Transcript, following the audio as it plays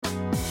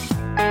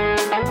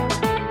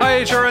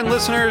HRN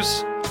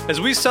listeners.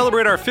 As we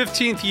celebrate our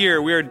 15th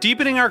year, we are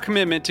deepening our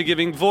commitment to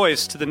giving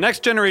voice to the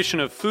next generation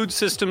of food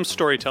systems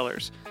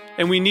storytellers,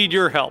 and we need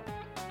your help.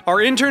 Our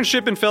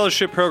internship and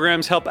fellowship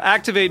programs help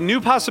activate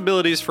new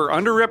possibilities for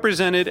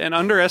underrepresented and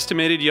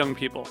underestimated young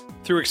people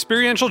through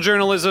experiential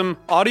journalism,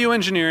 audio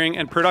engineering,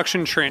 and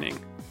production training.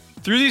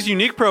 Through these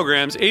unique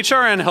programs,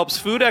 HRN helps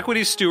food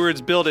equity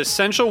stewards build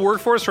essential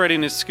workforce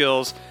readiness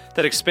skills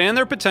that expand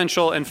their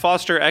potential and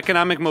foster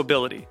economic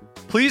mobility.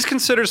 Please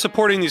consider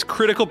supporting these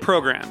critical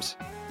programs.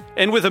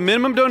 And with a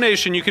minimum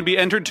donation, you can be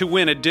entered to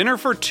win a dinner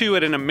for two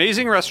at an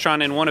amazing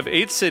restaurant in one of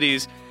 8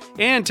 cities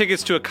and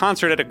tickets to a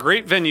concert at a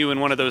great venue in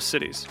one of those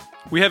cities.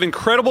 We have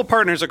incredible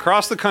partners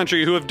across the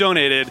country who have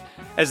donated,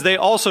 as they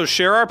also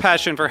share our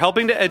passion for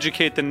helping to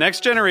educate the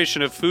next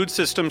generation of food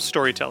systems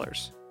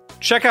storytellers.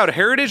 Check out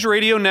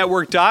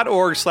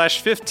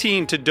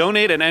heritageradionetwork.org/15 to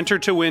donate and enter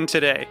to win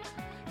today.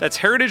 That's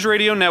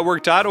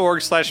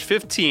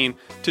heritageradionetwork.org/15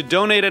 to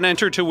donate and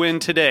enter to win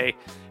today.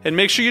 And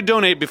make sure you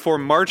donate before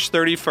March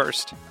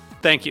 31st.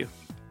 Thank you.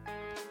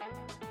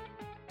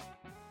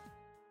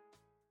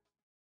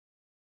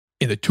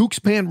 In the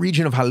Tuxpan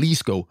region of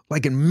Jalisco,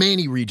 like in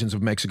many regions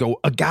of Mexico,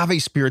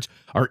 agave spirits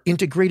are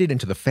integrated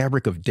into the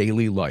fabric of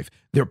daily life.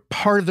 They're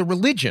part of the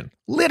religion,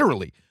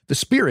 literally. The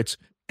spirits,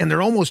 and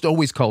they're almost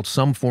always called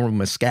some form of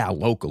mezcal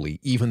locally,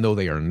 even though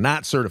they are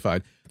not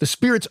certified. The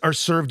spirits are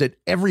served at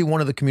every one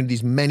of the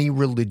community's many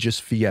religious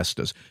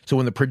fiestas. So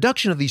when the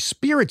production of these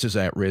spirits is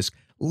at risk,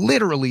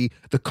 literally,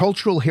 the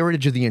cultural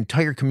heritage of the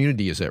entire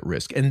community is at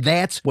risk. And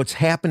that's what's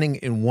happening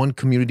in one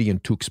community in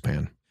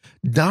Tuxpan.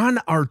 Don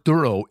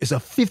Arturo is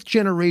a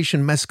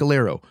 5th-generation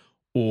mezcalero,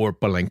 or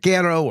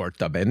palenquero, or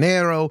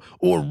tabanero,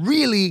 or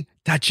really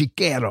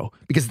tachiquero,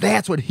 because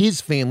that's what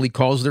his family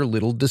calls their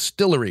little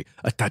distillery,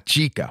 a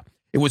tachica.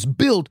 It was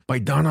built by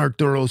Don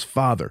Arturo's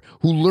father,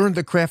 who learned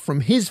the craft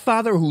from his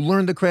father, who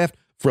learned the craft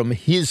from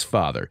his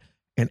father.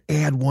 And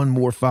add one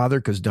more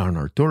father, because Don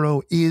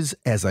Arturo is,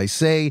 as I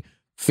say,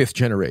 5th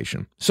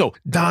generation. So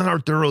Don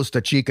Arturo's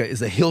Tachica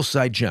is a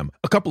hillside gem.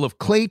 A couple of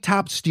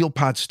clay-topped steel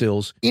pot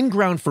stills,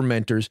 in-ground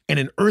fermenters, and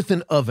an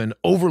earthen oven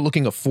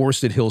overlooking a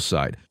forested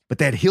hillside. But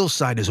that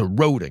hillside is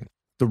eroding.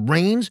 The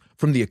rains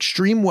from the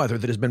extreme weather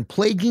that has been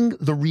plaguing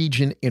the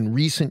region in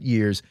recent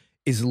years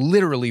is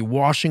literally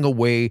washing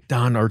away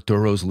Don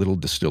Arturo's little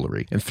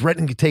distillery and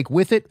threatening to take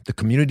with it the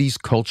community's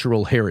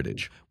cultural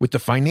heritage. With the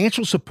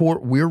financial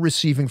support we're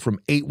receiving from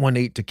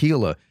 818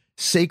 Tequila,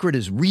 Sacred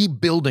is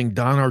rebuilding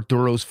Don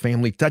Arturo's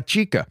family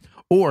Tachica,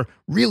 or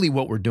really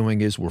what we're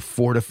doing is we're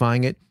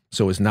fortifying it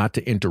so as not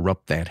to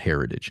interrupt that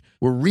heritage.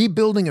 We're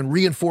rebuilding and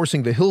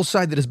reinforcing the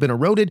hillside that has been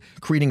eroded,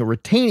 creating a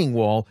retaining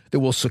wall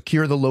that will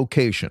secure the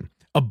location.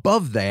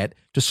 Above that,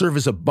 to serve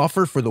as a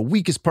buffer for the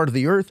weakest part of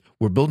the earth,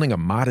 we're building a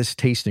modest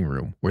tasting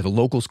room where the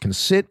locals can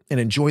sit and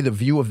enjoy the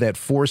view of that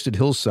forested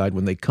hillside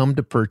when they come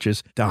to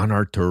purchase Don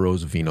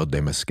Arturo's Vino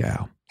de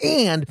Mezcal.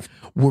 And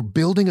we're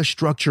building a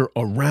structure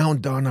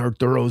around Don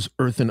Arturo's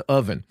earthen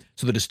oven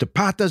so that his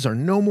tapatas are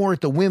no more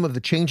at the whim of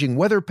the changing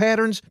weather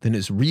patterns than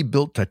his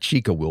rebuilt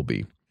Tachica will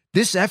be.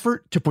 This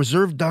effort to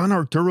preserve Don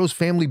Arturo's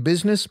family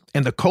business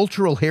and the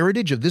cultural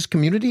heritage of this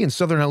community in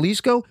southern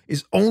Jalisco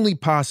is only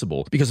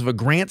possible because of a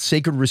grant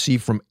Sacred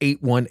received from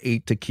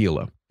 818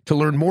 Tequila. To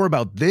learn more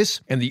about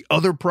this and the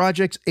other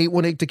projects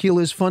 818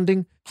 Tequila is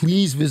funding,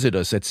 please visit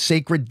us at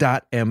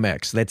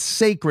sacred.mx. That's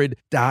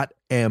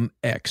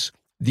sacred.mx.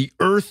 The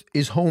earth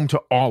is home to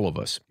all of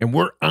us, and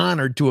we're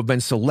honored to have been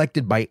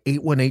selected by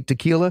 818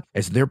 Tequila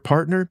as their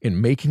partner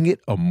in making it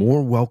a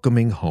more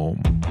welcoming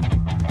home.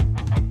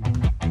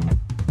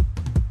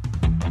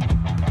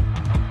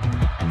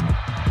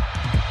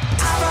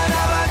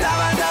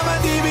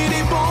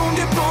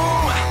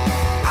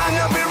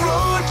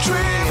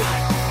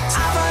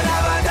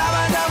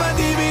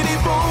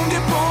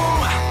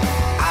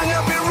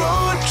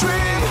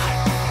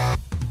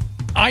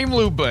 I'm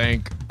Lou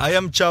Bank. I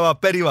am Chava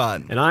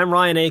Perivan. And I'm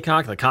Ryan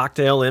Aycock, the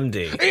Cocktail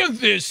MD. And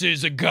this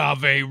is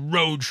Agave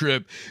Road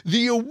Trip,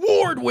 the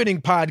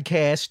award-winning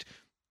podcast.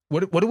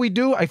 What do we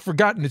do? I've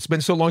forgotten. It's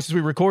been so long since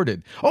we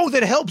recorded. Oh,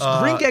 that helps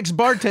Drink X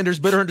bartenders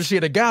better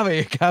understand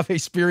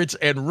agave spirits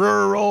in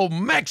rural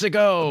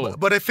Mexico.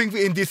 But I think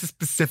in these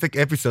specific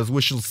episodes,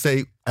 we should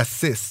say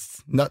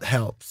assists, not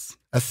helps.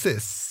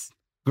 Assists.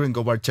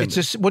 Gringo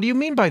bartenders. What do you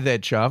mean by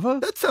that,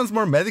 Chava? That sounds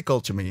more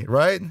medical to me,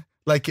 right?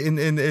 Like in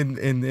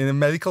a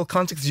medical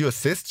context, you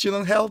assist, you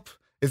don't help?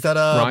 Is that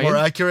more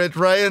accurate,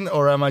 Ryan,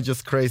 or am I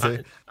just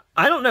crazy?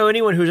 I don't know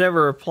anyone who's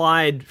ever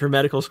applied for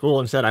medical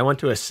school and said, I want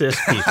to assist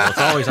people. It's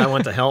always, I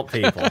want to help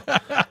people.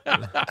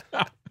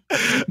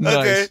 Nice.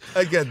 Okay,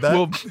 I get that.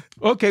 Well,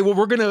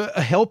 we're going to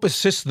help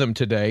assist them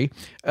today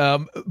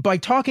by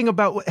talking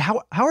about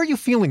how are you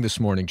feeling this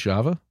morning,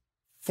 Chava?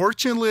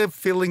 Fortunately, I'm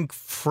feeling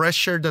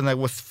fresher than I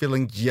was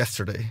feeling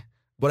yesterday.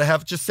 But I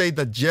have to say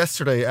that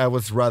yesterday I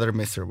was rather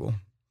miserable.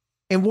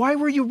 And why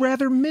were you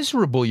rather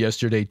miserable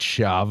yesterday,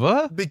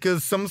 Chava?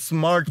 Because some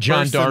smart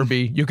John person...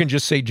 Darby. You can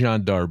just say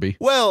John Darby.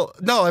 Well,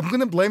 no, I'm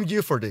going to blame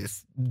you for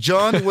this.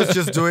 John was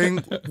just doing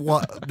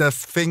the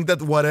thing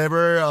that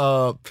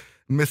whatever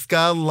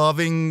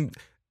mezcal-loving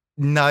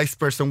nice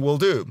person will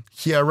do.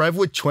 He arrived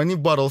with 20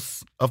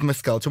 bottles of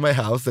mezcal to my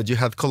house that you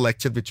had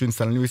collected between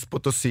San Luis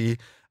Potosí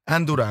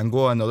and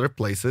Durango and other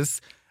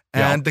places.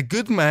 And the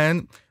good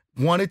man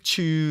wanted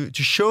to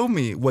show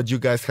me what you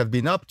guys had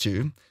been up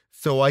to.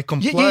 So I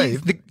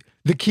complied.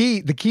 The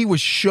key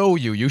was show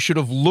you. You should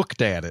have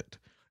looked at it.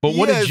 But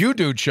what did you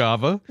do,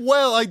 Chava?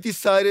 Well, I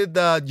decided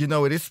that,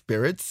 it is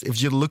spirits. If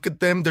you look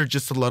at them, they're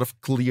just a lot of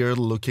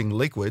clear-looking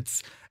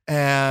liquids.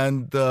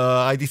 And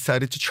I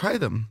decided to try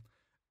them.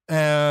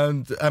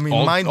 And, I mean,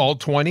 all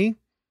 20?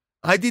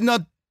 I did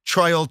not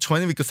try all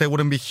 20 because I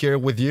wouldn't be here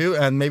with you.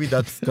 And maybe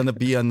that's going to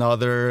be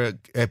another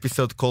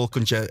episode called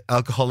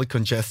Alcoholic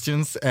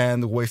Congestions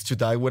and Ways to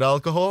Die with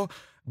Alcohol.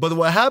 But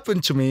what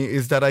happened to me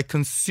is that I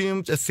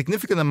consumed a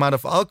significant amount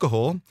of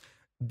alcohol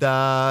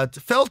that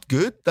felt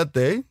good that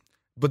day.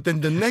 But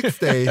then the next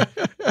day,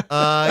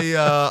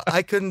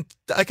 I can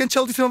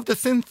tell you some of the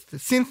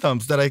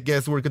symptoms that I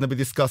guess we're going to be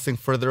discussing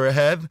further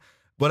ahead.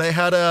 But I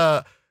had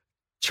a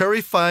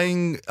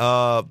terrifying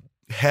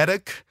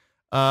headache.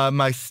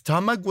 My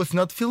stomach was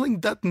not feeling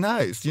that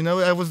nice.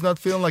 I was not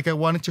feeling like I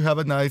wanted to have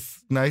a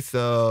nice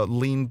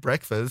lean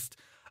breakfast.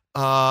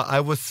 I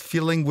was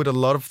feeling with a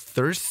lot of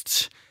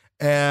thirst,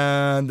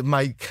 and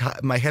my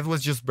head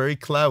was just very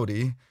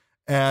cloudy.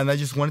 And I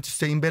just wanted to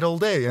stay in bed all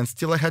day. And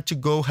still I had to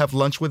go have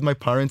lunch with my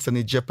parents and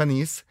eat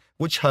Japanese,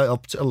 which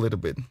helped a little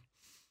bit.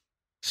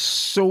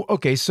 So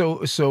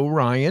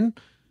Ryan,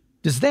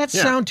 does that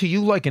sound to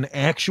you like an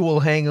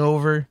actual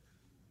hangover?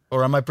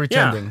 Or am I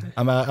pretending?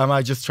 Yeah. Am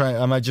I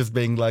just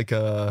being like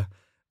a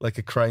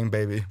crying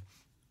baby?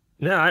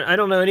 No, I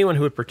don't know anyone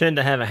who would pretend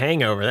to have a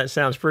hangover. That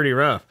sounds pretty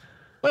rough.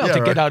 Well,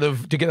 to get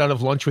out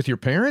of lunch with your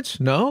parents?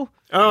 No?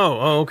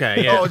 Oh,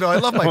 okay. Yeah. Oh, no, I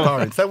love my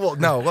parents.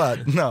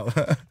 No.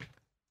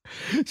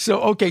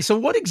 So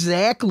what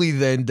exactly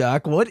then,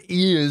 Doc? What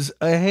is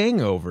a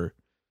hangover?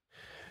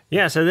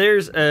 Yeah, so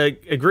there's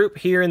a group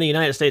here in the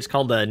United States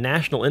called the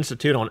National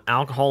Institute on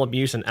Alcohol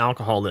Abuse and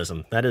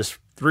Alcoholism. That is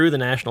through the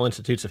National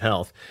Institutes of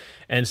Health.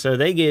 And so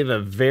they gave a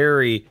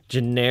very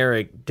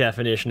generic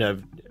definition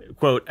of,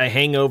 quote, a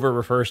hangover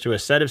refers to a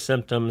set of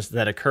symptoms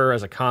that occur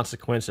as a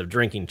consequence of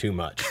drinking too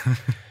much.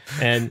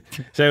 And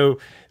so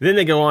then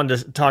they go on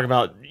to talk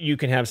about you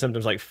can have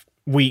symptoms like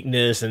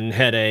weakness and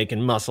headache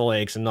and muscle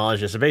aches and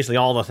nausea. So basically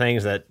all the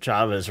things that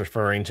Chava is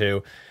referring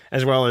to,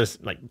 as well as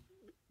like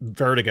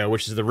vertigo,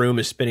 which is the room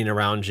is spinning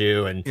around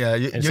you. And,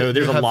 so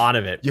there's a lot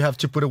of it. You have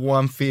to put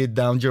 1 foot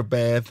down your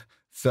bed.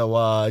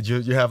 So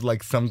you have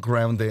like some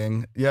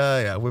grounding.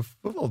 Yeah. We've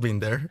all been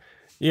there.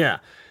 Yeah.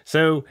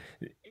 So,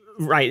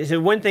 right. So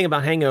one thing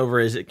about hangover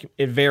is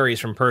it varies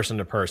from person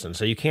to person.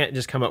 So you can't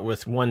just come up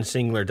with one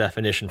singular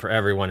definition for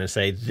everyone and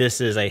say, this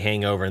is a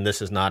hangover and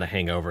this is not a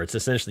hangover. It's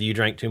essentially you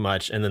drank too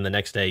much and then the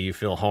next day you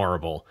feel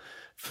horrible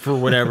for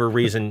whatever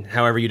reason,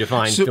 however you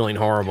define feeling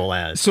horrible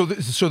as. So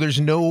there's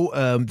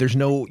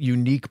no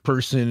unique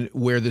person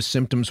where the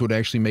symptoms would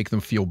actually make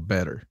them feel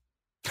better.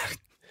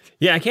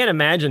 Yeah, I can't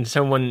imagine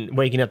someone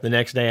waking up the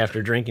next day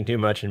after drinking too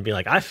much and be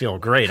like, I feel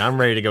great. I'm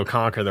ready to go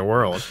conquer the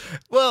world.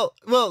 Well,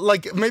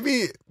 like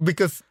maybe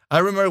because I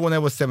remember when I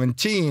was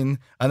 17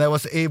 and I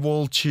was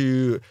able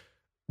to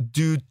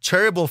do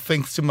terrible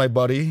things to my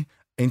body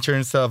in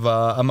terms of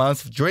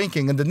amounts of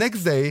drinking. And the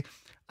next day,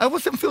 I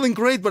wasn't feeling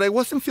great, but I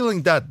wasn't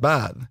feeling that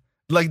bad.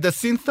 Like the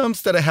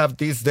symptoms that I have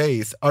these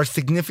days are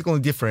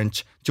significantly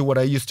different to what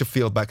I used to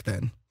feel back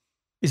then.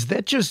 Is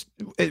that just,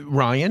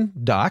 Ryan,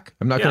 Doc,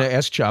 I'm not going to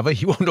ask Chava.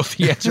 He won't know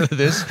the answer to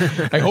this.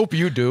 I hope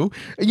you do.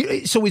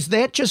 So is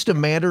that just a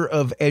matter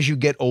of as you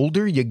get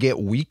older, you get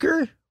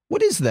weaker?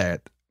 What is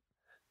that?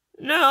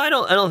 No, I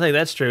don't think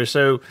that's true.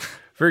 So,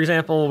 for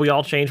example, we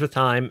all change with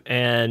time.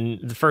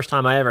 And the first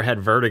time I ever had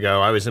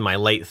vertigo, I was in my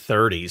late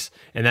 30s.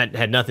 And that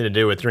had nothing to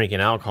do with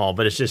drinking alcohol.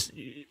 But it's just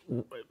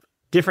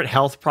different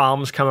health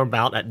problems come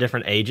about at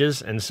different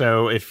ages. And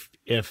so if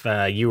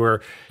you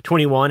were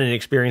 21 and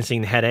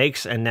experiencing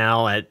headaches, and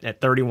now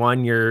at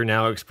 31, you're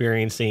now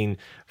experiencing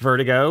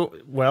vertigo,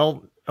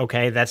 well,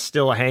 okay, that's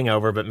still a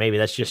hangover, but maybe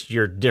that's just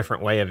your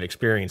different way of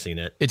experiencing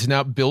it. It's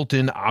not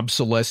built-in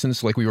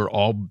obsolescence, like we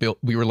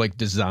were like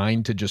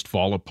designed to just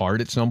fall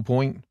apart at some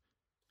point.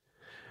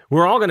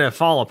 We're all going to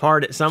fall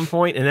apart at some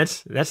point, and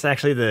that's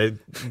actually the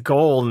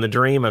goal and the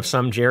dream of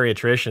some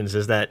geriatricians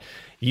is that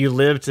you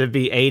live to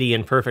be 80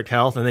 in perfect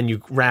health, and then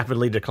you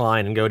rapidly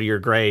decline and go to your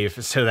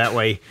grave, so that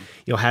way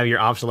you'll have your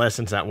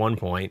obsolescence at one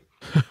point.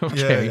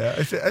 Okay. Yeah,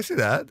 I see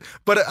that.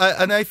 But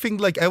I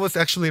think like I was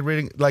actually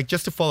reading, like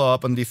just to follow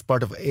up on this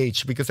part of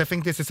age, because I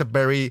think this is a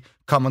very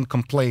common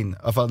complaint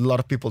of a lot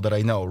of people that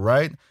I know,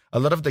 right? A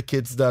lot of the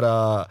kids that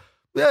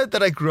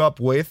I grew up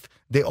with,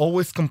 they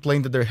always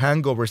complain that their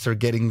hangovers are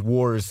getting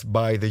worse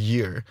by the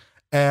year.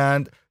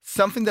 And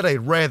something that I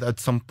read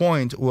at some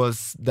point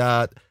was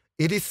that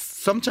it is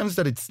sometimes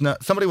that it's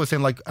not, somebody was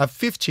saying like, at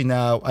 50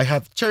 now, I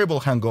have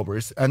terrible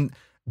hangovers. And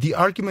the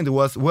argument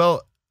was,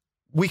 well,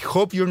 we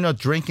hope you're not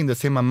drinking the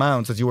same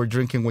amounts as you were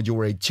drinking when you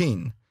were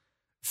 18.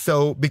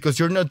 So because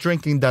you're not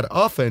drinking that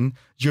often,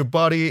 your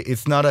body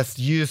is not as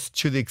used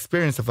to the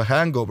experience of a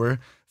hangover.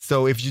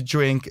 So if you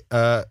drink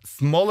a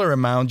smaller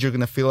amount, you're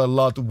gonna feel a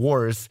lot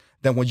worse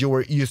than when you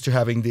were used to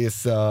having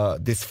this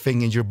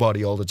thing in your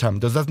body all the time.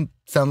 Does that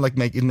sound like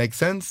it makes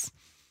sense?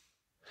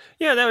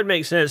 Yeah, that would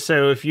make sense.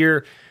 So if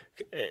you're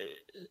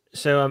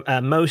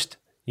most,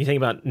 you think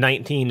about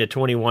 19 to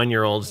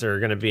 21-year-olds are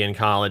going to be in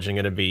college and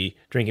going to be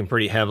drinking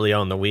pretty heavily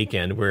on the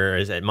weekend,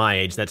 whereas at my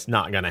age, that's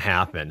not going to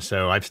happen.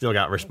 So I've still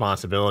got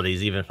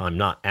responsibilities, even if I'm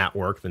not at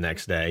work the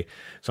next day.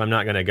 So I'm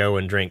not going to go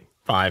and drink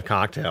 5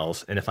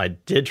 cocktails. And if I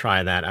did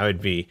try that, I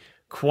would be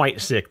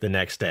quite sick the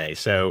next day.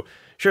 So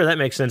sure, that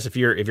makes sense if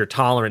your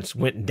tolerance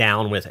went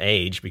down with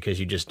age because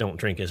you just don't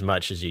drink as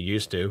much as you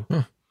used to.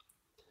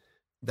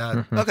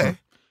 Okay.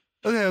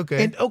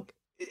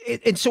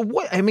 And so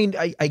what? I mean,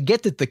 I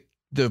get that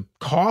the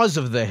cause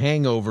of the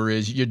hangover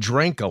is you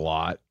drank a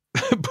lot,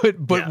 but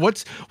Yeah.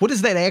 what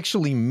does that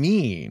actually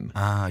mean?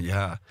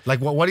 Yeah. Like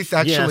what is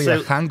actually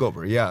a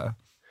hangover? Yeah.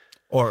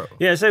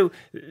 So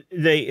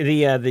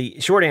the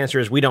short answer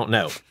is we don't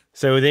know.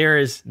 So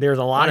there's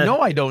a lot of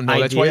I don't know.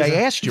 That's why I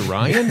asked you,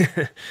 Ryan.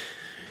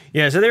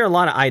 Yeah, so there are a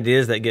lot of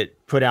ideas that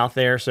get put out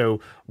there. So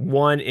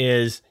one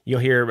is you'll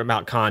hear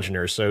about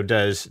congeners. So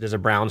does a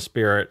brown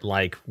spirit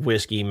like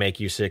whiskey make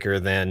you sicker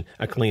than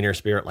a cleaner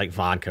spirit like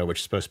vodka, which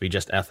is supposed to be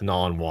just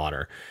ethanol and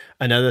water?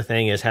 Another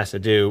thing has to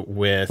do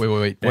with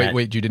Wait!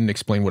 You didn't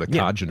explain what a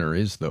congener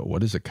is, though.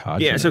 What is a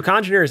congener? Yeah, so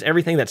congener is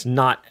everything that's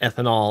not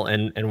ethanol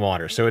and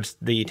water. So it's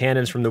the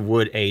tannins from the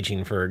wood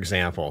aging, for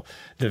example,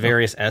 the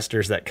various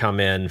esters that come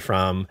in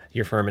from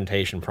your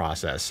fermentation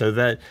process. So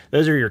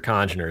those are your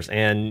congeners.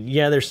 And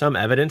yeah, there's some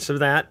evidence of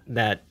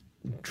that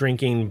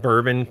drinking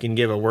bourbon can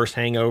give a worse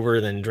hangover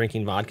than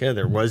drinking vodka.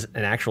 There was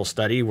an actual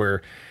study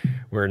where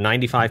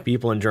 95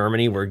 people in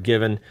Germany were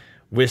given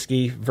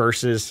whiskey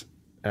versus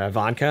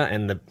vodka,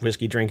 and the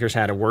whiskey drinkers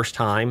had a worse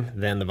time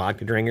than the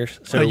vodka drinkers.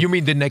 So you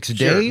mean the next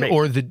day,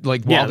 or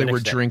while they were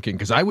day. drinking?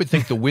 Because I would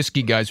think the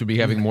whiskey guys would be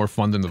having more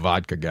fun than the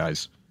vodka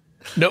guys.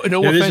 No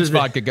offense,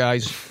 vodka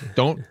guys.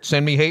 Don't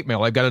send me hate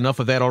mail. I've got enough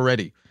of that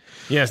already.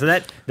 Yeah, so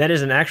that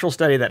is an actual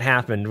study that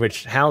happened,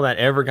 which how that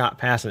ever got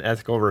past an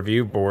ethical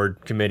review board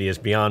committee is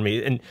beyond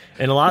me. And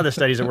a lot of the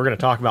studies that we're going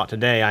to talk about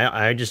today,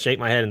 I just shake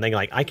my head and think,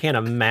 like, I can't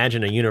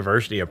imagine a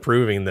university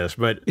approving this,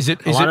 but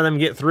a lot of them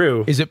get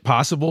through. Is it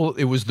possible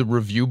it was the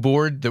review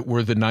board that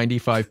were the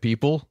 95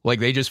 people? Like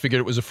they just figured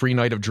it was a free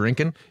night of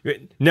drinking?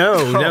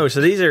 No.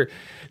 So these are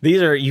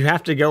you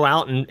have to go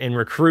out and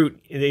recruit.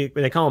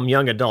 They call them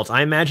young adults.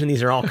 I imagine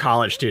these are all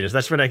college students.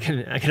 That's what I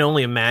can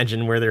only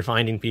imagine where they're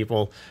finding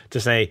people to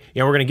say,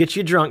 we're going to get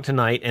you drunk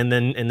tonight, and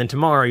then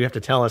tomorrow you have to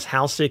tell us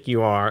how sick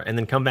you are, and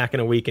then come back in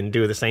a week and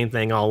do the same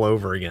thing all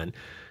over again.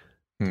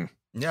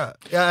 Yeah,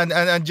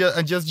 and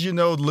just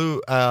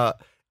Lou,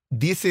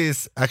 this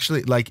is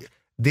actually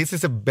this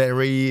is a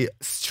very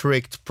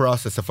strict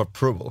process of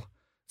approval.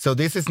 So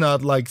this is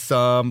not like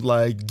some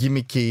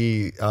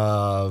gimmicky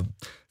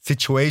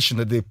situation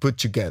that they put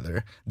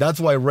together. That's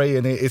why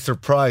Ryan is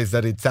surprised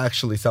that it's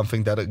actually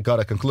something that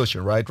got a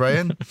conclusion, right,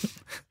 Ryan?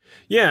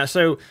 Yeah,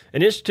 so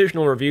an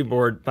institutional review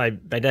board, by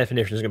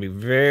definition, is going to be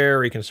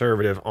very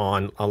conservative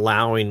on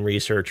allowing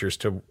researchers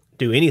to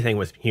do anything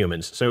with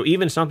humans. So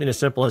even something as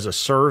simple as a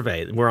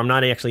survey, where I'm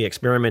not actually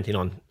experimenting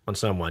on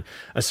someone,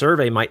 a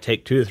survey might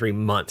take 2 to 3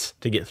 months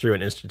to get through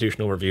an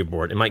institutional review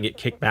board. It might get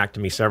kicked back to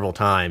me several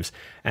times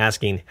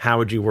asking, how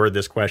would you word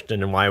this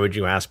question and why would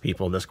you ask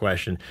people this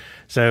question?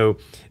 So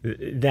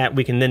that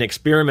we can then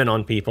experiment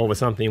on people with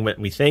something that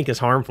we think is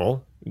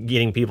harmful,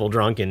 getting people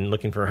drunk and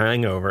looking for a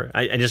hangover.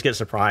 I just get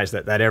surprised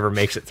that ever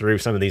makes it through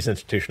some of these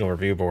institutional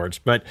review boards.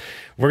 But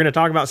we're going to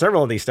talk about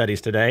several of these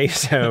studies today.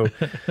 So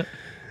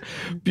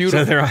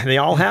beautiful. So they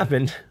all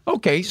happened.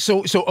 Okay.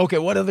 So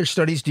what other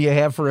studies do you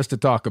have for us to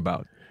talk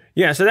about?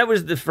 Yeah. So that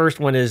was the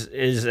first one is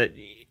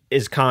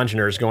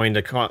congeners going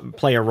to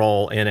play a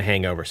role in a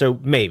hangover? So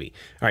maybe.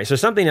 All right. So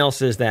something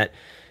else is that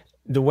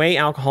the way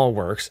alcohol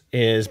works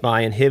is by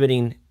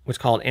inhibiting what's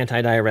called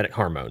antidiuretic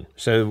hormone.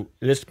 So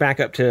let's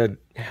back up to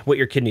what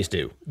your kidneys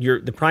do.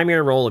 The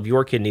primary role of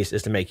your kidneys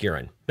is to make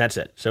urine. That's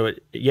it. So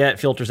it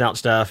filters out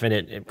stuff and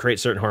it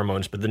creates certain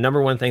hormones. But the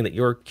number one thing that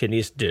your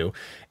kidneys do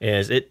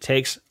is it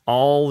takes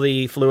all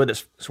the fluid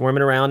that's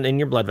swarming around in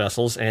your blood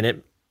vessels and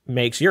it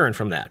makes urine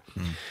from that.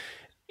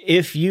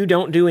 If you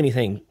don't do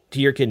anything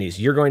to your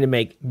kidneys, you're going to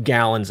make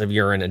gallons of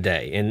urine a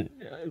day. And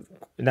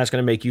that's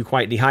going to make you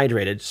quite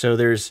dehydrated. So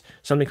there's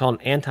something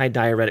called an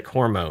antidiuretic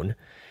hormone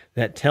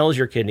that tells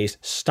your kidneys,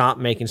 stop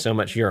making so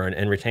much urine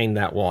and retain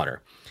that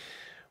water.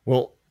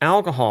 Well,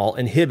 alcohol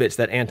inhibits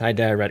that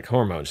antidiuretic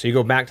hormone. So you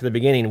go back to the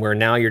beginning where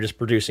now you're just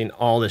producing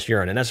all this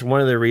urine. And that's one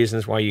of the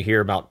reasons why you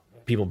hear about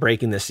people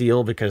breaking the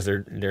seal, because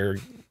they're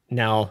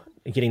now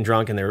getting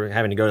drunk and they're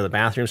having to go to the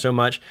bathroom so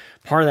much.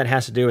 Part of that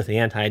has to do with the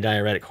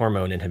antidiuretic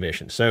hormone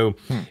inhibition. So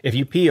if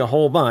you pee a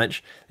whole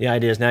bunch, the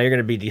idea is now you're going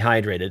to be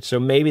dehydrated. So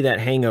maybe that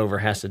hangover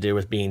has to do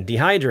with being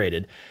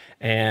dehydrated.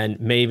 And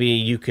maybe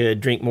you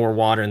could drink more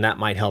water and that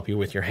might help you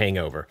with your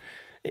hangover.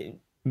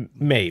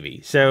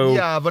 Maybe. So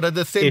yeah, but at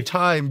the same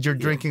time, you're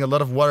drinking a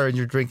lot of water and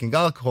you're drinking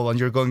alcohol and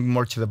you're going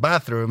more to the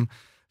bathroom.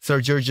 So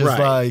you're just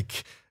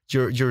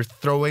you're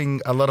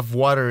throwing a lot of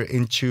water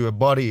into a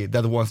body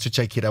that wants to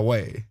take it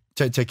away,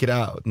 take it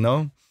out.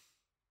 No.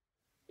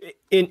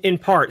 In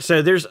part,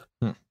 so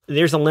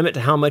there's a limit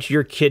to how much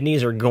your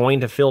kidneys are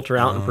going to filter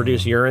out and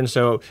produce urine.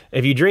 So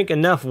if you drink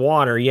enough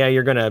water, yeah,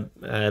 you're gonna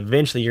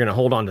eventually you're gonna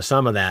hold on to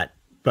some of that.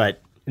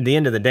 But at the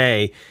end of the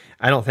day,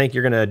 I don't think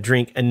you're gonna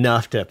drink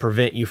enough to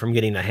prevent you from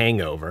getting a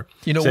hangover.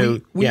 You know,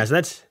 so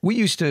that's we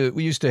used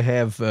to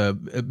have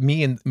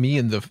me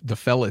and the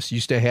fellas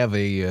used to have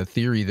a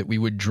theory that we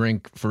would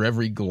drink for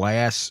every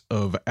glass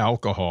of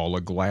alcohol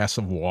a glass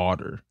of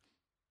water.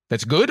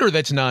 That's good or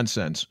that's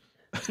nonsense?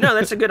 No,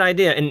 that's a good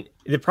idea. And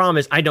the problem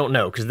is I don't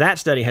know, because that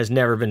study has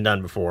never been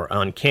done before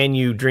on can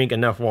you drink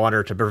enough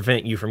water to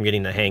prevent you from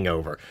getting a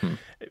hangover.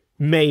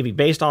 Maybe,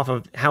 based off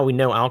of how we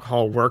know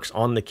alcohol works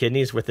on the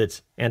kidneys with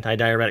its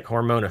antidiuretic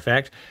hormone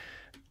effect.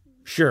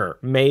 Sure,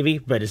 maybe,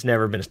 but it's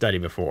never been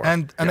studied before.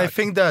 And I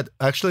think that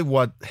actually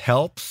what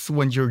helps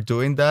when you're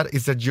doing that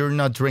is that you're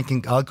not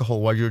drinking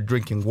alcohol while you're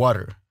drinking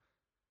water.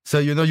 So,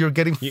 you're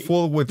getting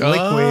full with liquid.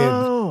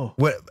 Oh.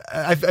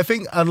 I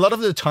think a lot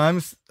of the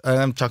times,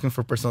 and I'm talking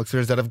for personal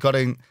experience, that I've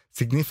gotten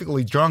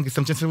significantly drunk,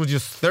 sometimes I was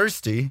just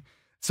thirsty.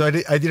 So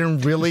I didn't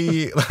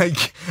really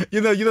like,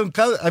 you don't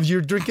if you're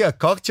drinking a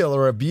cocktail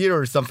or a beer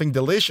or something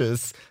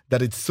delicious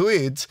that it's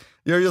sweet,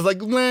 you're just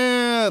like,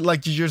 meh,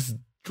 like you're just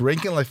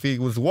drinking like if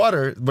it was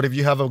water. But if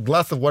you have a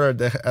glass of water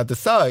at the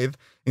side,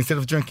 instead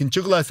of drinking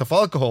 2 glasses of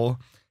alcohol,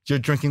 you're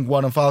drinking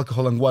 1 of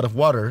alcohol and 1 of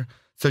water.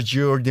 So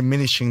you're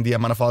diminishing the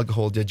amount of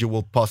alcohol that you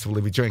will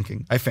possibly be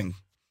drinking, I think.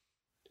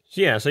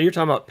 Yeah, so you're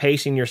talking about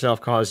pacing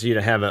yourself causes you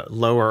to have a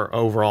lower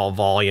overall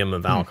volume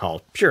of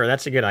alcohol. Sure,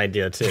 that's a good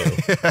idea too.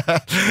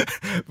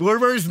 We're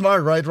very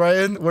smart, right,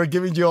 Ryan? We're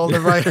giving you all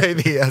the right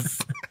ideas.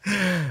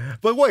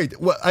 But wait,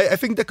 I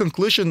think the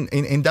conclusion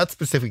in that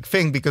specific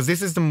thing, because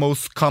this is the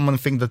most common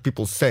thing that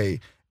people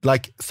say,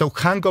 like, so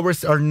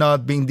hangovers are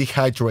not being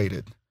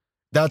dehydrated.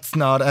 That's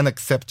not an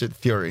accepted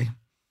theory.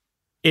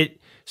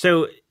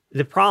 So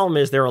the problem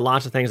is there are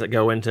lots of things that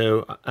go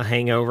into a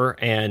hangover,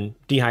 and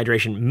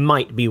dehydration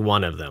might be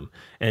one of them,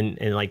 and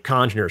like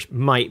congeners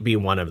might be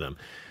one of them.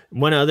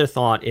 One other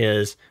thought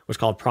is what's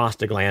called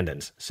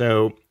prostaglandins.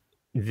 So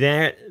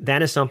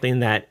that is something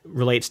that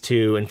relates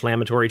to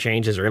inflammatory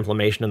changes or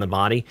inflammation in the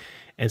body.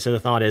 And so the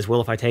thought is, well,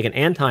 if I take an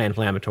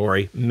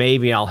anti-inflammatory,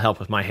 maybe I'll help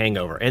with my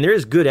hangover. And there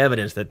is good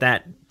evidence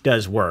that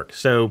does work.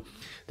 So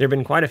there have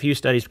been quite a few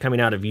studies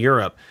coming out of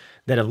Europe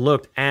that have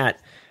looked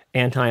at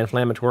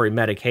anti-inflammatory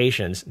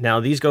medications. Now,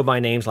 these go by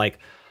names like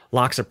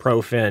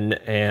loxaprofen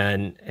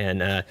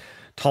and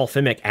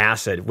tolfimic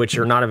acid, which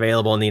are not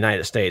available in the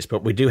United States,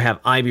 but we do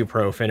have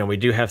ibuprofen and we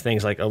do have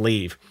things like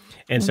Aleve.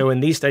 And so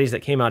in these studies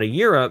that came out of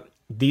Europe,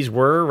 these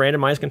were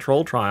randomized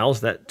controlled trials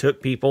that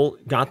took people,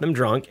 got them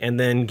drunk, and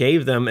then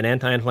gave them an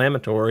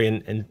anti-inflammatory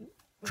and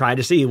tried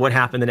to see what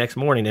happened the next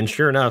morning. And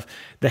sure enough,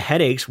 the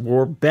headaches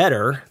were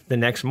better the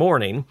next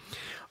morning,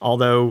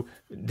 although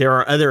there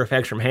are other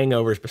effects from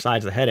hangovers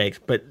besides the headaches,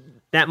 but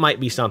that might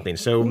be something.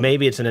 So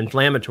maybe it's an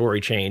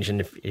inflammatory change. And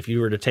if you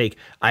were to take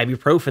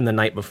ibuprofen the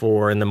night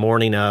before and the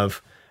morning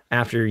of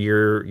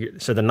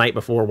so the night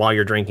before while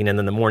you're drinking and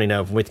then the morning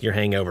of with your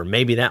hangover,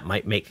 maybe that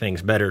might make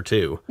things better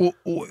too. Well,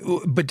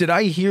 but did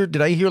I hear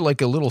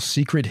like a little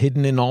secret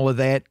hidden in all of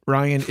that,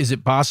 Ryan? Is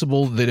it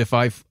possible that if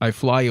I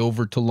fly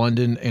over to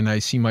London and I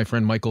see my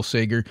friend Michael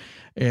Sager,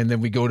 and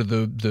then we go to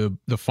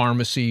the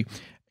pharmacy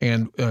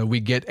and we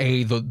get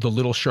the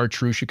little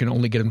chartreuse you can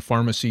only get in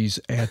pharmacies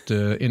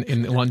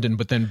in London,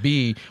 but then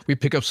B, we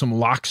pick up some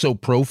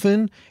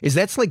loxaprofen? Is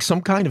that like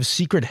some kind of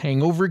secret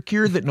hangover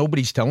cure that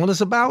nobody's telling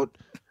us about?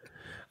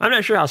 I'm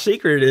not sure how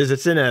secret it is.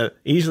 It's in a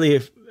easily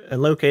a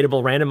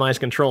locatable randomized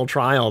controlled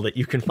trial that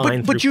you can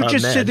find through But you PubMed.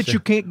 just said that you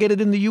can't get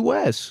it in the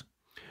U.S.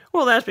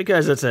 Well, that's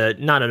because it's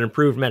not an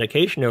approved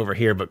medication over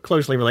here, but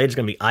closely related is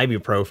going to be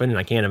ibuprofen, and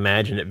I can't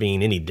imagine it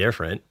being any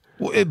different.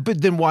 Well,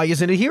 but then why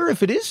isn't it here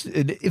if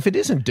it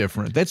isn't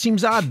different? That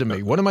seems odd to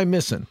me. What am I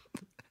missing?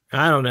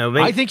 I don't know.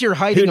 I think you're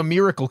hiding a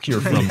miracle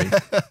cure from me.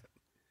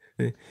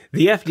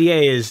 The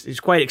FDA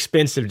is quite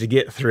expensive to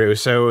get through,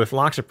 so if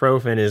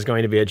loxaprofen is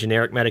going to be a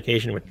generic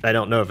medication, which I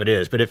don't know if it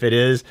is, but if it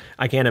is,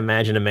 I can't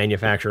imagine a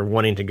manufacturer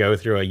wanting to go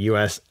through a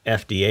U.S.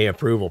 FDA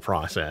approval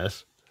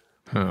process.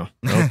 Oh,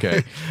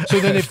 okay. So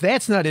then if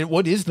that's not it,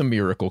 what is the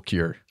miracle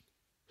cure?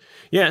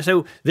 Yeah,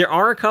 so there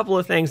are a couple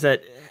of things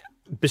that,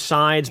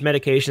 besides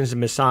medications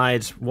and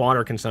besides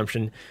water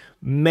consumption,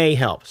 may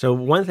help. So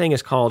one thing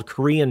is called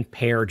Korean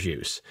pear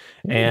juice,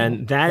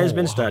 and that has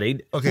been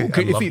studied. Okay,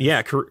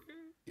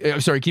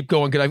 sorry, keep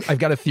going, because I've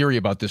got a theory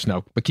about this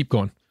now, but keep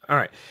going. All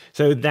right.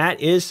 So that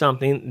is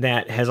something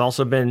that has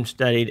also been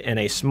studied in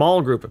a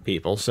small group of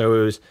people.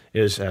 So it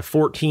was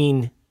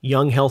 14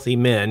 young, healthy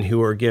men who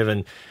were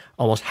given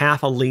almost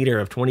half a liter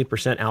of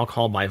 20%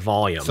 alcohol by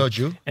volume.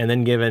 Soju. And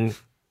then given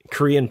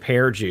Korean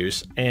pear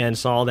juice, and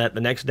saw that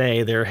the next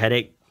day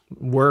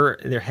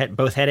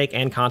both headache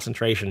and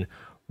concentration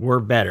were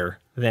better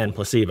than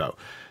placebo.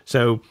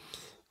 So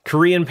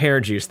Korean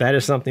pear juice, that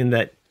is something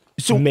that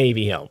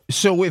maybe help.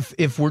 So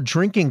if we're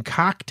drinking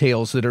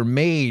cocktails that are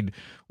made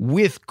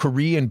with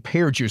Korean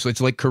pear juice. It's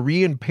like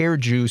Korean pear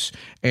juice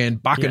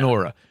and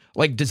bacanora.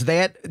 Like,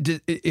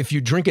 if you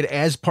drink it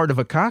as part of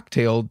a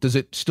cocktail, does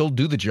it still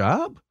do the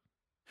job?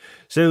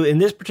 So in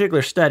this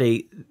particular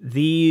study,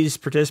 these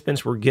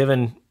participants were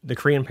given the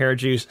Korean pear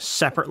juice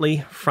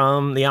separately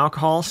from the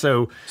alcohol.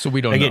 So we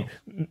don't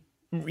know.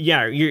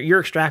 Yeah,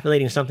 you're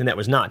extrapolating something that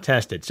was not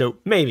tested. So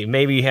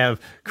maybe you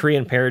have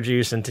Korean pear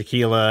juice and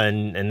tequila,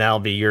 and that'll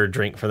be your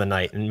drink for the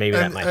night, and maybe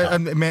that might help.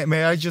 And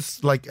may I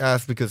just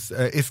ask, because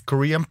is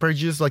Korean pear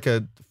juice like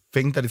a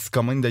thing that is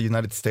common in the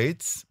United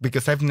States?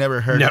 Because I've never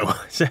heard of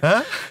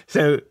it.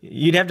 So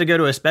you'd have to go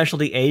to a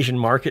specialty Asian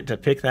market to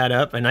pick that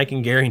up, and I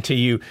can guarantee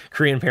you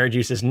Korean pear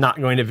juice is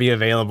not going to be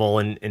available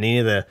in any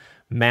of the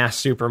mass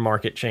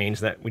supermarket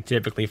chains that we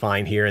typically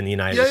find here in the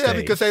United States. Yeah,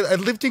 because I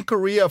lived in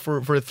Korea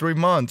for 3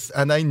 months,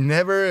 and I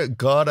never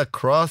got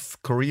across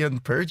Korean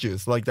pear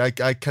juice. Like,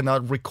 I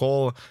cannot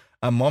recall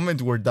a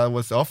moment where that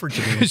was offered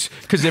to me.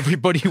 Because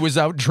everybody was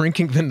out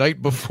drinking the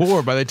night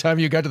before. By the time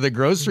you got to the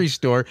grocery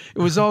store, it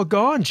was all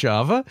gone,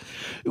 Chava.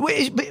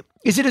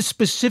 Is it a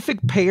specific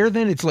pear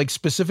then? It's like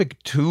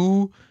specific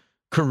to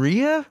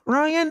Korea,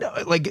 Ryan?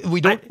 Like,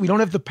 we don't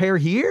have the pear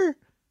here?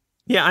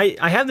 Yeah,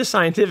 I have the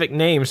scientific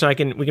name, so we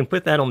can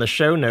put that on the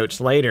show notes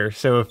later.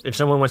 So if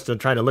someone wants to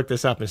try to look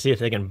this up and see if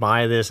they can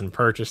buy this and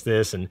purchase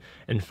this and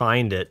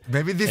find it.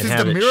 Maybe this is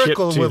the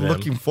miracle we're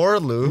looking for,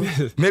 Lou.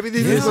 Maybe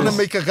this is going to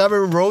make a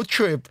Agave road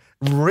trip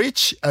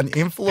rich and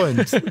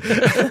influent.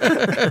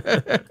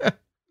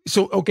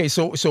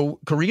 So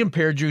Korean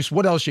pear juice,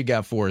 what else you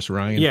got for us,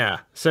 Ryan? Yeah,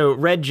 so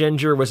red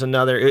ginger was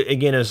another,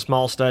 again, a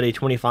small study,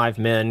 25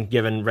 men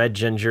given red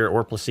ginger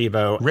or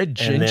placebo. Red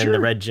ginger? And then the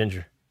red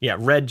ginger. Yeah,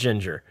 red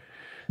ginger.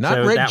 Not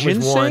so red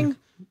ginseng?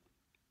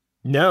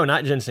 No,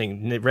 not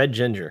ginseng. Red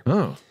ginger.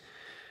 Oh.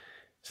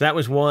 So that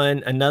was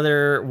one.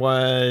 Another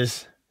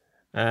was,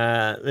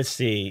 let's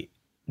see.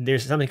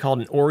 There's something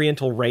called an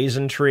oriental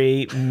raisin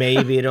tree.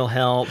 Maybe it'll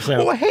help.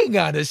 So, hang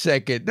on a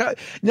second.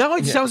 Now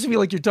it sounds to me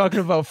like you're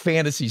talking about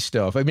fantasy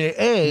stuff. I mean,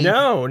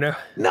 No.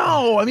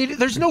 I mean,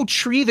 there's no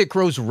tree that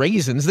grows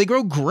raisins. They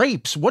grow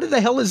grapes. What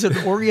the hell is an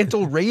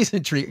oriental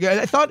raisin tree?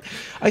 I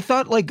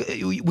thought like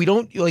we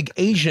don't like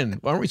Asian.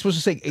 Aren't we supposed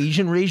to say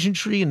Asian raisin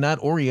tree and not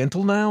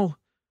oriental now?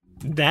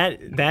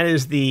 That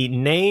is the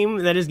name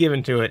that is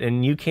given to it,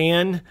 and you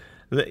can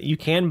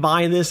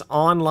buy this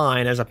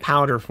online as a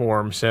powder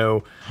form.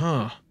 So,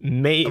 I'm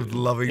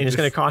loving and it's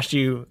going to cost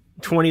you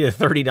 $20 to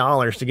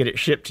 $30 to get it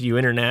shipped to you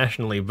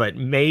internationally. But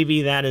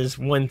maybe that is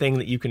one thing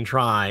that you can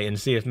try and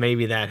see if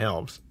maybe that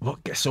helps. Well,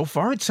 so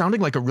far it's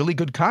sounding like a really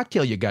good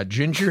cocktail. You got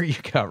ginger, you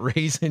got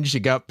raisins, you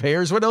got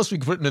pears. What else are we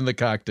putting in the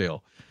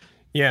cocktail?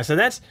 Yeah, so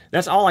that's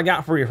all I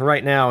got for you for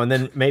right now. And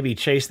then maybe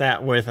chase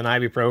that with an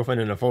ibuprofen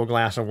and a full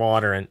glass of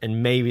water,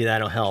 and maybe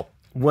that'll help.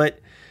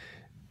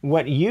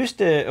 What used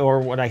to,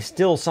 or what I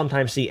still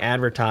sometimes see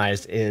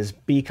advertised, is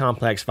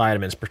B-complex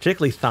vitamins,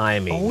 particularly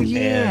thiamine. Oh,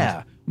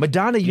 yeah.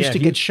 Madonna used to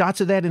get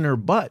shots of that in her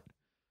butt.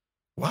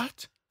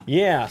 What?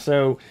 Yeah,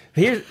 so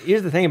here's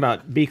the thing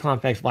about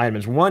B-complex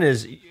vitamins. One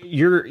is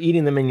you're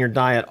eating them in your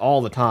diet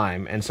all the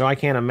time, and so I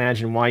can't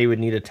imagine why you would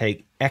need to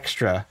take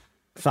extra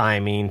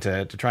thiamine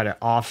to try to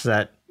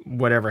offset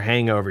whatever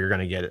hangover you're going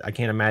to get. I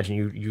can't imagine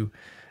you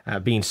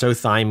being so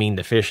thiamine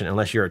deficient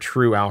unless you're a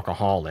true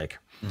alcoholic.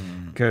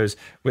 Because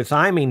what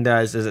thiamine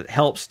does is it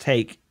helps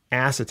take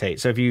acetate.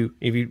 So if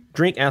you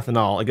drink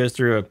ethanol, it goes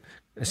through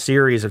a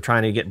series of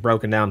trying to get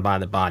broken down by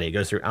the body. It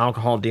goes through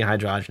alcohol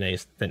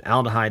dehydrogenase, then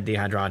aldehyde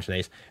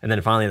dehydrogenase, and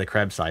then finally the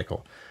Krebs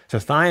cycle. So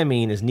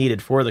thiamine is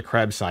needed for the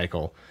Krebs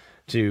cycle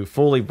to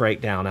fully break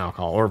down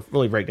alcohol, or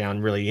fully break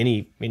down really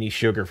any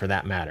sugar for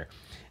that matter.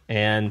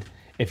 And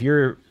if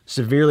you're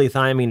severely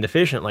thiamine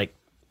deficient, like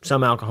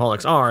some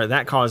alcoholics are,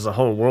 that causes a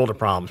whole world of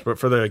problems. But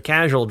for the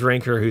casual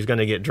drinker who's going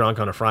to get drunk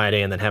on a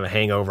Friday and then have a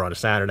hangover on a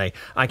Saturday,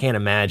 I can't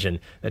imagine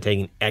that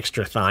taking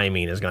extra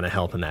thiamine is going to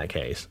help in that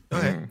case.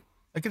 Okay.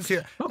 I can see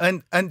it.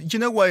 And you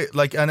know why,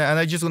 like, and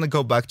I just want to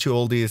go back to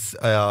all these,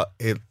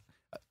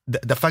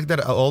 the fact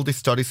that all these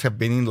studies have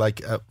been in,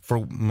 like, for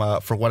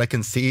what I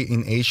can see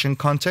in Asian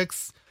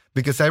contexts.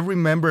 Because I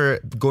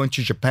remember going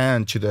to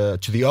Japan to the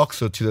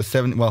OXXO, to the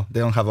 7, well, they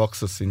don't have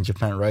OXXOs in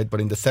Japan, right?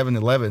 But in the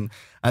 7-Eleven,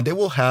 and they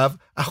will have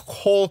a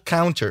whole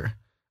counter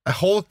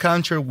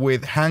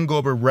with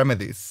hangover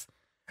remedies.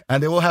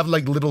 And they will have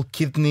like little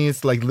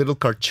kidneys, like little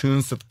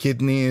cartoons of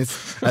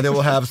kidneys, and they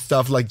will have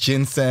stuff like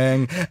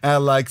ginseng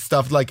and like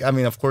stuff like, I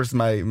mean, of course,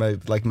 my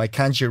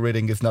kanji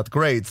reading is not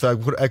great, so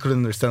I couldn't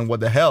understand what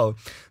the hell.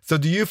 So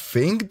do you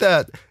think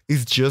that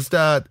it's just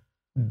that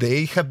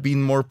they have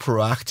been more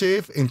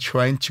proactive in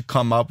trying to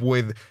come up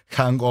with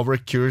hangover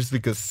cures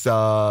because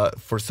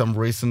for some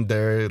reason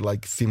they're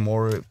like see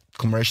more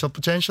commercial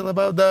potential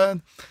about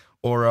that,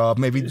 or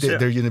maybe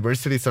their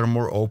universities are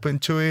more open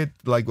to it?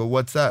 Like,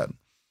 what's that?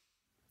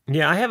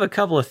 Yeah, I have a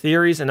couple of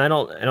theories, and I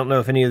don't know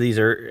if any of these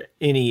are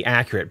any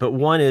accurate, but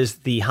one is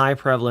the high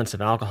prevalence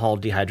of alcohol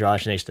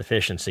dehydrogenase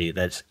deficiency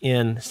that's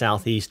in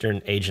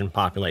Southeastern Asian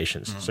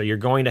populations. So you're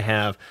going to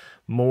have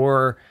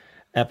more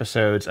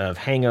episodes of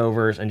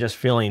hangovers and just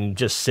feeling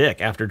just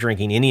sick after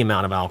drinking any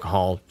amount of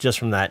alcohol just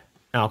from that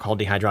alcohol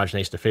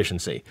dehydrogenase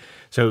deficiency.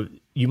 So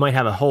you might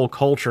have a whole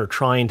culture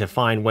trying to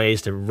find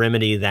ways to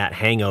remedy that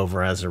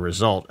hangover as a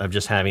result of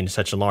just having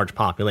such a large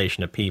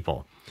population of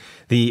people.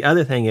 The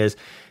other thing is,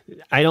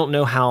 I don't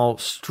know how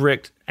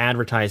strict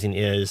advertising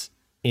is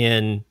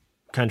in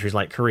countries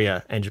like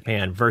Korea and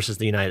Japan versus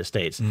the United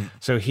States.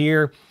 So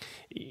here,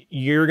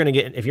 you're going to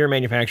get, if you're a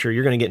manufacturer,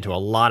 you're going to get into a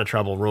lot of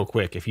trouble real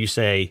quick if you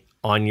say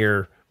on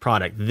your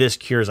product, this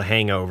cures a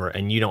hangover,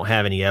 and you don't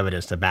have any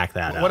evidence to back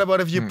that up. What about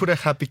if you put a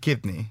happy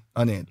kidney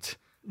on it?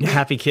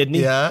 Happy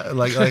kidney? Yeah,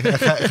 like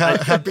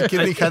happy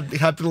kidney,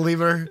 happy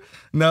liver.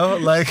 No,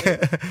 like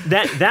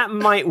that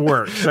might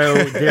work. So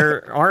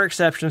there are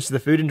exceptions to the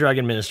Food and Drug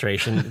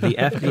Administration. The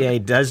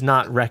FDA does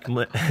not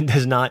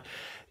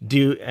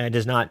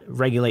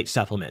regulate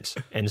supplements.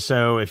 And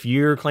so if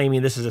you're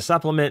claiming this is a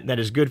supplement that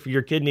is good for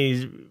your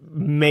kidneys,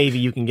 maybe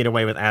you can get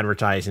away with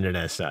advertising it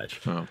as such.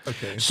 Oh.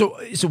 Okay. So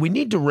we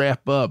need to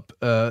wrap up.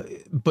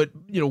 But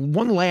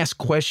one last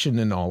question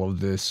in all of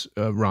this,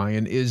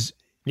 Ryan, is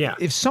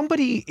if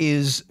somebody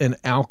is an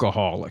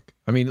alcoholic,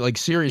 I mean, like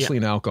seriously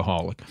an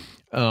alcoholic,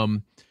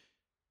 are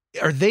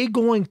they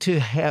going to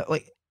have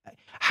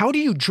how do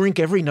you drink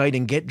every night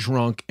and get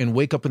drunk and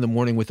wake up in the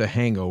morning with a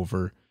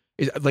hangover?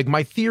 Like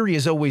my theory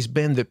has always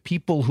been that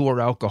people who are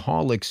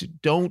alcoholics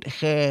don't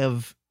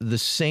have the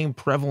same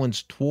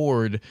prevalence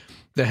toward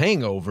the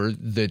hangover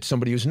that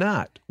somebody who's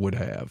not would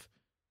have.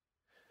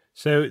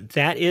 So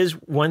that is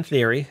one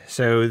theory.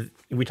 So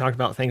we talked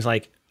about things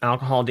like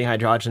alcohol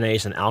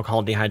dehydrogenase and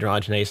alcohol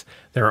dehydrogenase.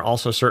 There are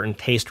also certain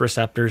taste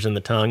receptors in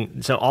the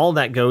tongue. So all of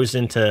that goes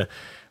into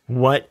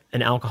what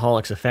an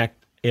alcoholic's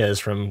effect is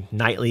from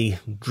nightly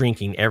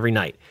drinking every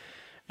night.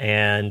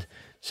 And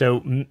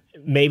so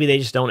maybe they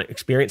just don't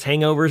experience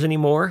hangovers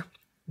anymore.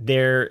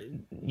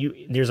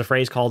 There's a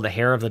phrase called the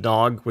hair of the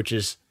dog, which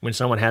is when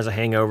someone has a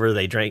hangover,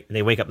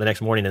 they wake up the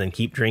next morning and then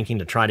keep drinking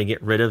to try to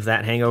get rid of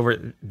that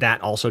hangover.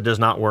 That also does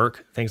not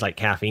work. Things like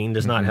caffeine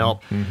does not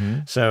help.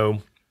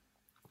 So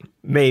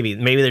maybe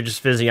their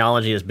just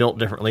physiology is built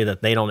differently,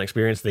 that they don't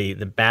experience the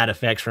bad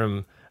effects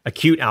from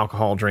acute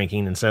alcohol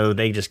drinking, and so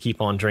they just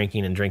keep on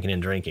drinking and drinking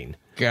and drinking.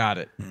 Got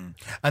it.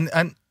 And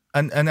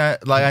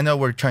I know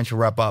we're trying to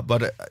wrap up,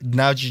 but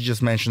now you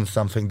just mentioned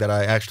something that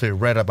I actually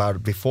read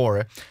about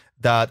before,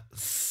 that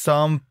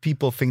some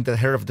people think that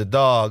hair of the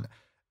dog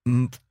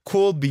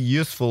could be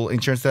useful in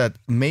terms that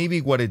maybe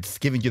what it's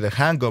giving you the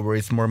hangover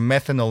is more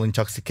methanol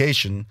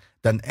intoxication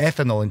than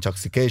ethanol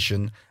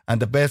intoxication,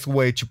 and the best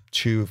way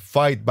to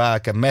fight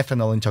back a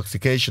methanol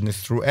intoxication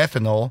is through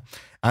ethanol.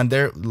 And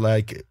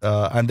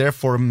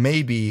therefore,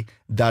 maybe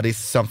that is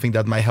something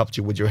that might help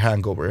you with your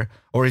hangover,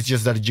 or it's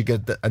just that you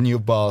get a new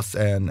boss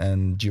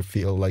and you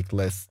feel like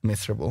less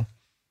miserable.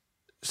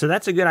 So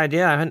that's a good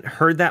idea. I haven't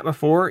heard that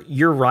before.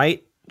 You're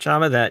right,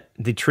 Chava, that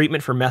the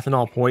treatment for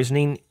methanol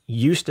poisoning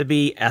used to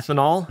be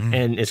ethanol.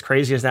 And as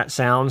crazy as that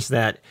sounds,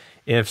 that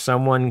if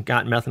someone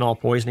got methanol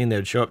poisoning, they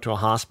would show up to a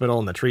hospital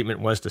and the treatment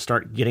was to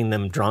start getting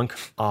them drunk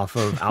off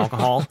of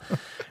alcohol.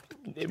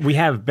 We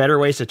have better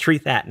ways to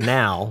treat that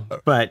now,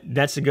 but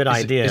that's a good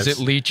idea. Is it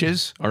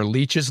leeches? Are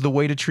leeches the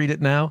way to treat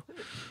it now?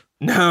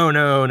 No.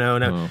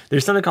 Oh.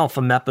 There's something called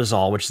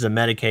fomepizole, which is a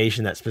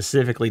medication that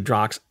specifically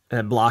blocks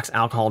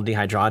alcohol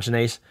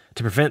dehydrogenase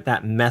to prevent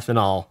that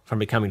methanol from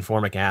becoming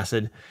formic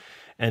acid.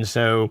 And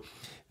so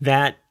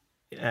that,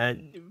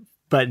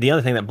 but the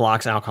other thing that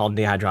blocks alcohol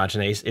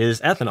dehydrogenase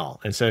is ethanol.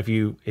 And so if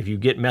you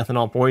get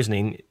methanol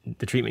poisoning,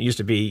 the treatment used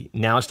to be,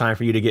 now it's time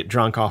for you to get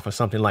drunk off of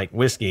something like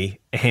whiskey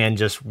and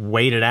just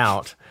wait it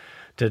out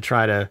to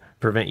try to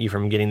prevent you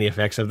from getting the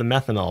effects of the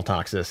methanol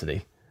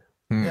toxicity.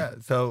 Yeah.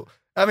 So,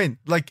 I mean,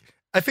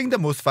 I think the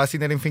most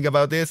fascinating thing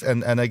about this,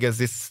 and I guess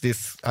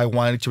this I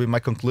want it to be my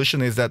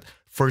conclusion, is that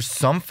for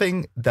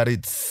something that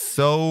is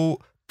so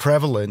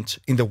prevalent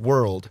in the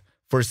world,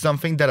 for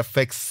something that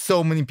affects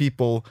so many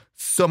people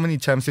so many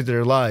times in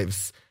their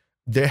lives,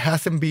 there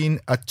hasn't been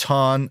a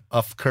ton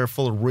of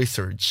careful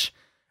research.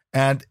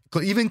 And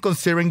even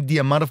considering the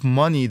amount of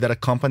money that a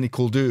company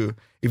could do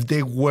if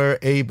they were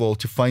able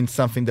to find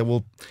something that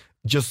will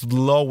just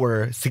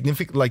lower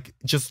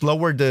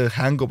the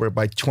hangover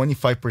by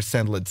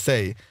 25%, let's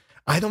say,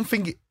 I don't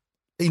think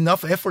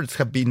enough efforts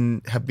have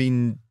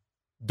been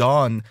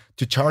done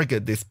to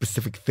target this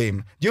specific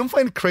theme. Do you don't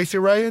find it crazy,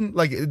 Ryan?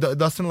 It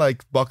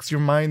doesn't box your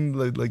mind?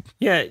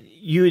 Yeah,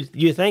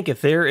 you think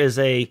if there is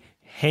a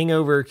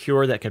hangover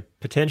cure that could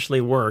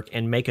potentially work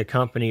and make a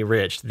company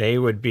rich, they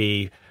would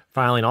be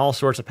filing all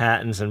sorts of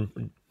patents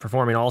and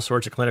performing all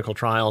sorts of clinical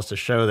trials to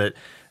show that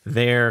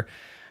their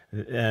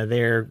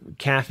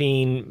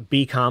caffeine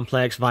B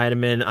complex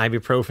vitamin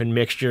ibuprofen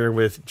mixture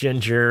with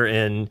ginger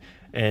and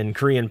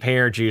Korean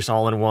pear juice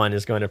all in one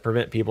is going to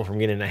prevent people from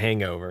getting a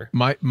hangover.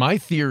 My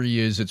theory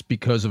is it's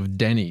because of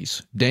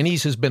Denny's.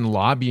 Denny's has been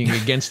lobbying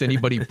against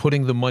anybody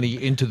putting the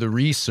money into the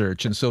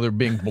research, and so they're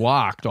being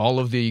blocked. All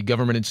of the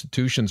government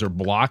institutions are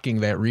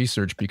blocking that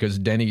research because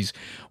Denny's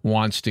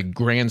wants to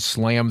grand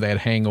slam that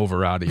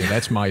hangover out of you.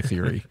 That's my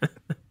theory.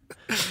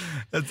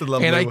 That's a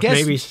lovely And I one. guess,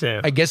 Maybe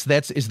so. I guess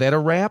is that a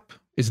wrap?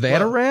 Is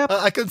that a wrap?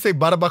 I could say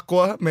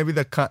Barbacoa, maybe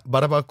the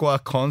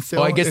Barbacoa Council.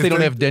 Oh, I guess they don't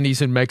the- have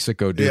Denny's in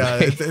Mexico, do Yeah,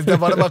 they? it's the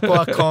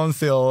Barbacoa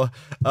Council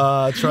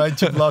trying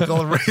to block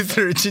all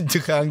research into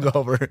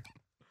Hangover.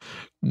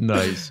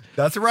 Nice.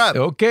 That's a wrap.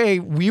 Okay,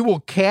 we will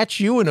catch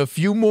you in a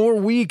few more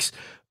weeks.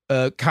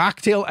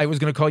 Cocktail. I was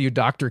going to call you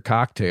Dr.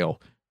 Cocktail.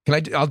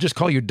 I'll just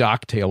call you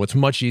Docktail. It's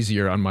much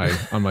easier on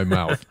my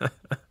mouth.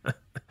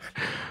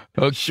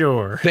 Okay.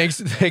 Sure.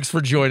 Thanks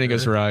for joining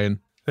us, Ryan.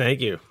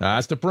 Thank you.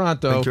 Hasta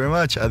pronto. Thank you very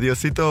much.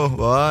 Adiosito.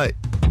 Bye.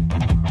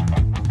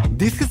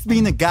 This has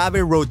been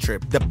Agave Road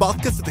Trip, the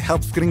podcast that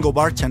helps gringo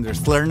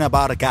bartenders learn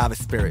about agave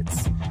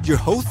spirits. Your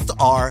hosts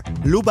are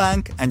Lou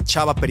Bank and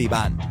Chava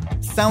Periban.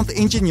 Sound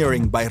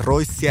engineering by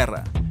Roy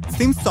Sierra.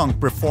 Theme song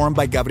performed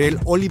by Gabriel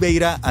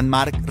Oliveira and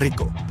Mark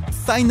Rico.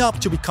 Sign up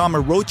to become a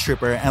road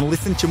tripper and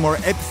listen to more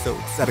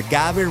episodes at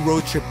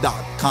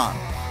agaveroadtrip.com.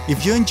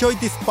 If you enjoyed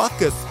this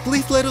podcast,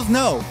 please let us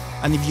know.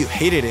 And if you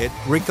hated it,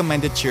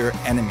 recommend it to your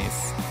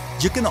enemies.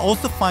 You can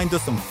also find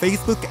us on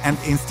Facebook and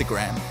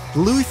Instagram.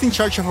 Lou is in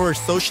charge of our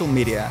social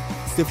media,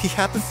 so if he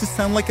happens to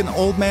sound like an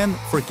old man,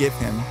 forgive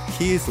him.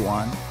 He is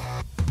one.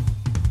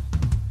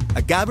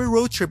 Agave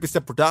Road Trip is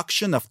a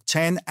production of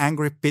 10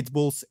 Angry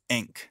Pitbulls,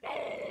 Inc.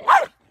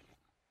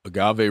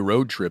 Agave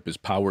Road Trip is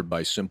powered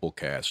by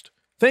Simplecast.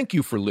 Thank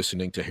you for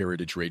listening to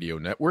Heritage Radio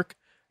Network.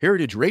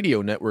 Heritage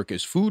Radio Network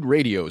is food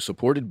radio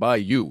supported by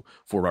you.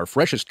 For our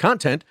freshest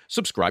content,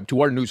 subscribe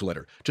to our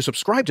newsletter. To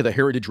subscribe to the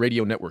Heritage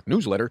Radio Network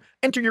newsletter,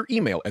 enter your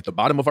email at the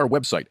bottom of our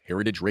website,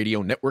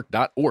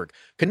 heritageradionetwork.org.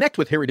 Connect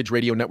with Heritage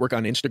Radio Network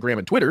on Instagram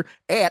and Twitter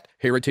at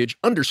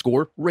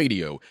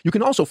heritage_radio. You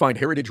can also find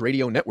Heritage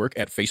Radio Network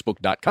at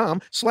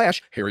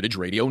facebook.com/Heritage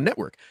Radio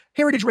Network.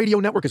 Heritage Radio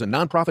Network is a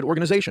nonprofit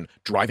organization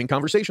driving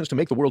conversations to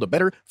make the world a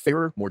better,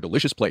 fairer, more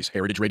delicious place.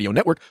 Heritage Radio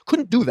Network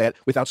couldn't do that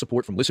without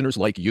support from listeners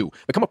like you.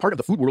 Become a part of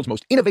the food world's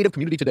most innovative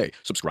community today.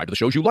 Subscribe to the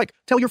shows you like,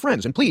 tell your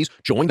friends, and please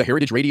join the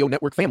Heritage Radio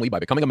Network family by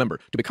becoming a member.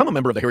 To become a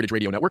member of the Heritage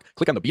Radio Network,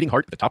 click on the beating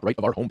heart at the top right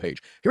of our homepage.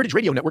 Heritage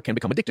Radio Network can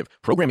become addictive.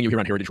 Programming you hear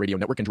on Heritage Radio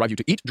Network can drive you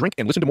to eat, drink,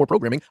 and listen to more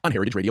programming on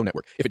Heritage Radio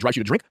Network. If it drives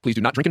you to drink, please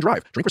do not drink and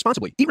drive. Drink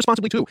responsibly. Eat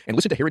responsibly too. And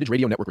listen to Heritage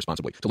Radio Network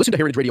responsibly. To listen to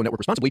Heritage Radio Network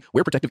responsibly,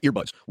 wear protective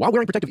earbuds. While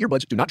wearing protective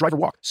earbuds, do not drive or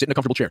walk. Sit in a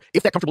comfortable chair.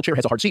 If that comfortable chair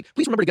has a hard seat,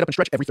 please remember to get up and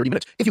stretch every 30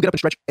 minutes. If you get up and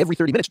stretch every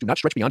 30 minutes, do not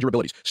stretch beyond your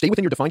abilities. Stay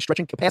within your defined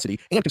stretching capacity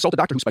and consult a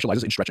doctor who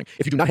specializes in stretching.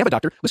 If you do not have a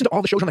doctor, listen to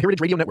all the shows on the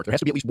Heritage Radio Network. There has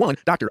to be at least one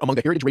doctor among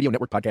the Heritage Radio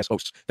Network podcast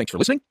hosts. Thanks for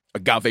listening.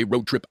 Agave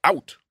Road Trip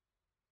out.